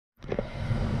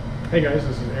Hey guys,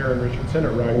 this is Aaron Richardson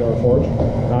at Ragnar Forge.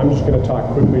 I'm just going to talk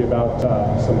quickly about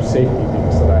some safety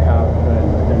things that I have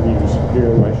and use here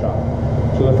in my shop.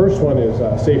 So the first one is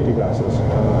safety glasses.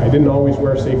 I didn't always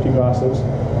wear safety glasses.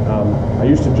 I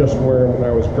used to just wear them when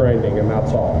I was grinding, and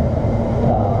that's all.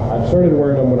 I started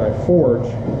wearing them when I forge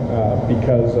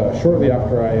because shortly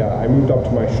after I moved up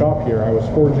to my shop here, I was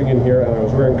forging in here and I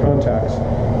was wearing contacts,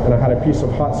 and I had a piece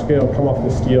of hot scale come off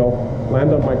the steel,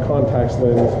 land on my contacts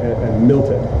lens, and melt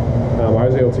it. I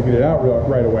was able to get it out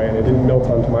right away, and it didn't melt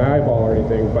onto my eyeball or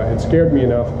anything, but it scared me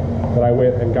enough that I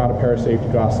went and got a pair of safety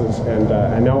glasses, and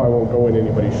now I won't go in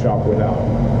anybody's shop without them.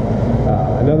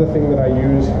 Another thing that I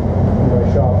use in my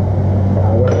shop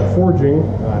when I'm forging,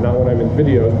 not when I'm in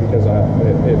videos, because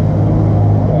it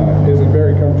isn't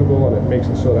very comfortable and it makes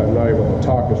it so that I'm not able to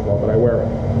talk as well, but I wear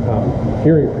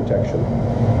hearing protection.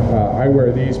 I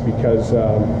wear these because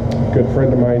a good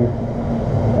friend of mine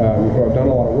who I've done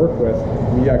a lot of work with,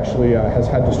 he actually has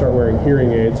had to start wearing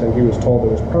hearing aids, and he was told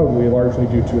it was probably largely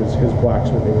due to his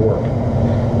blacksmithing work.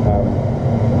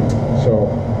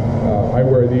 I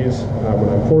wear these when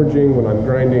I'm forging, when I'm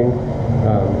grinding.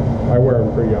 I wear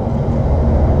them pretty often.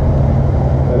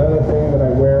 Another thing that I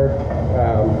wear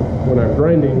when I'm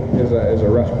grinding is a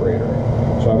respirator.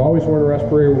 So I've always worn a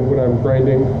respirator when I'm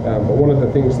grinding, but one of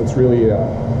the things that's really,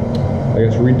 I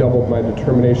guess, redoubled my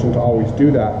determination to always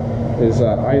do that is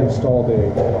I installed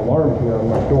an alarm here on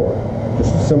my door.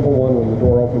 Just a simple one when the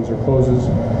door opens or closes,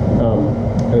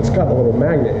 and it's got a little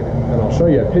magnet in it, and I'll show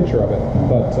you a picture of it,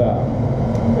 but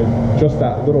just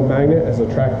that little magnet has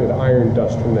attracted iron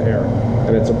dust from the air,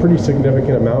 and it's a pretty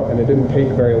significant amount, and it didn't take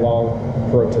very long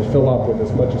for it to fill up with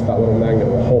as much as that little magnet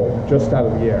will hold, just out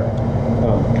of the air.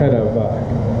 Kind of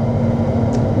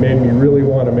made me really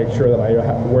want to make sure that I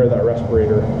wear that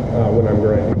respirator when I'm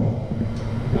grinding.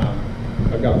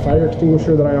 I've got a fire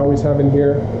extinguisher that I always have in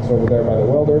here. It's over there by the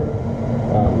welder.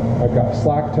 I've got a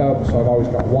slack tub, so I've always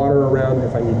got water around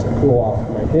if I need to cool off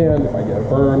my hand, if I get a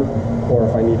burn, or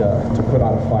if I need to put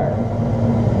out a fire.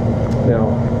 Now,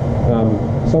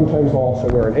 sometimes I'll also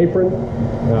wear an apron.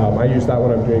 I use that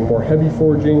when I'm doing more heavy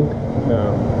forging,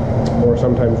 or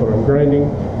sometimes when I'm grinding.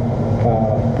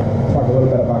 Talk a little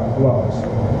bit about gloves.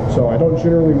 So I don't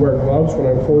generally wear gloves when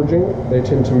I'm forging. They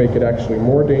tend to make it actually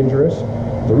more dangerous.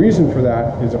 The reason for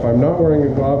that is if I'm not wearing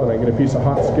a glove and I get a piece of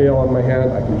hot scale on my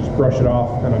hand, I can just brush it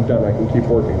off and I'm done. I can keep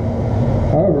working.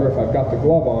 However, if I've got the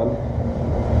glove on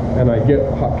and I get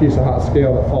a piece of hot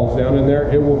scale that falls down in there,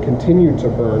 it will continue to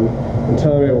burn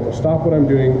until I'm able to stop what I'm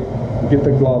doing, get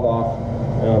the glove off.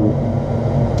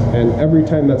 And every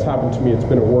time that's happened to me, it's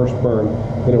been a worse burn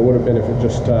than it would have been if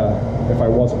if I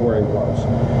wasn't wearing gloves.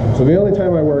 So the only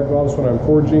time I wear gloves when I'm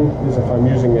forging is if I'm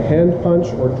using a hand punch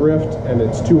or drift and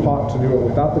it's too hot to do it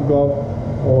without the glove,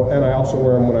 and I also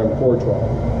wear them when I'm forge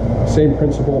welding. Same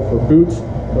principle for boots.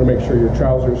 You want to make sure your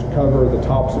trousers cover the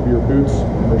tops of your boots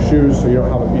or shoes so you don't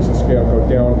have a piece of scale go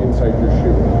down inside your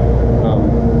shoe.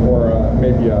 Or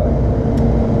maybe a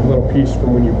little piece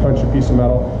from when you punch a piece of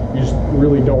metal. You just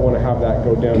really don't want to have that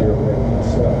go down your leg.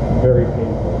 It's very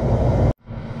painful.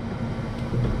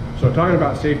 So talking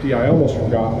about safety, I almost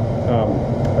forgot.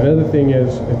 Another thing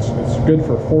is it's good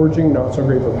for forging, not so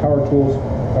great for power tools.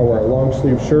 I wear a long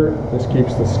sleeve shirt. This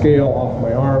keeps the scale off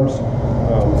my arms.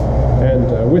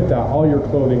 With that, all your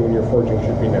clothing when you're forging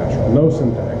should be natural. No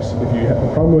synthetics. If you have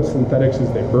the problem with synthetics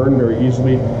is they burn very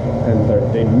easily, and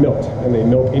they melt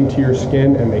into your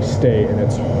skin, and they stay, and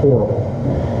it's horrible.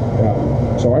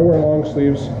 So I wear long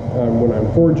sleeves when I'm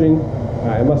forging,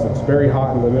 unless it's very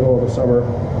hot in the middle of the summer,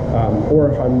 or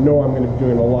if I know I'm going to be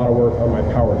doing a lot of work on my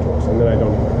power tools, and then I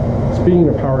don't wear them. Speaking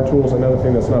of power tools, another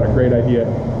thing that's not a great idea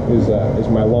is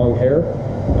my long hair.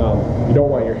 You don't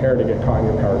want your hair to get caught in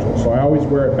your power tools, so I always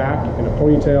wear it back in a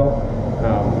ponytail.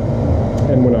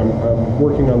 And when I'm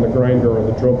working on the grinder or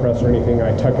the drill press or anything,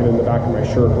 I tuck it in the back of my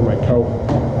shirt or my coat.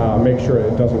 Make sure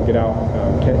it doesn't get out,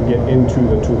 can't get into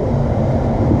the tool.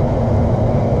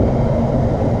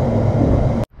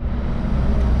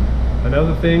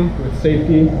 Another thing with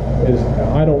safety is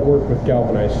I don't work with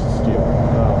galvanized steel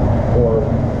or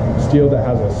steel that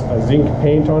has a zinc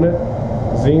paint on it.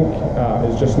 Zinc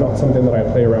is just not something that I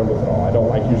play around with at all. I don't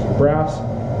like using brass,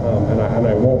 and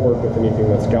I won't work with anything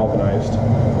that's galvanized,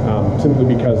 simply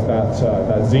because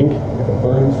that zinc, if it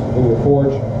burns in your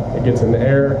forge, it gets in the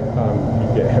air,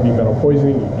 you get heavy metal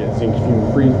poisoning, you get zinc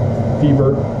fume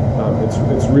fever.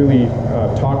 It's really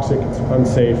toxic, it's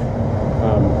unsafe.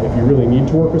 If you really need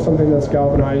to work with something that's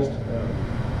galvanized,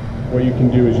 what you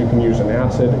can do is you can use an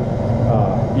acid,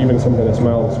 even something as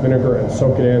mild as vinegar, and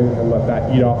soak it in and let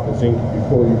that eat off the zinc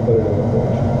before you put it in the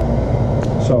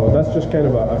forge. So that's just kind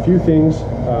of a few things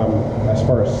as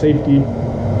far as safety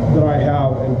that I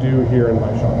have and do here in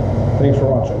my shop. Thanks for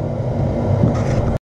watching.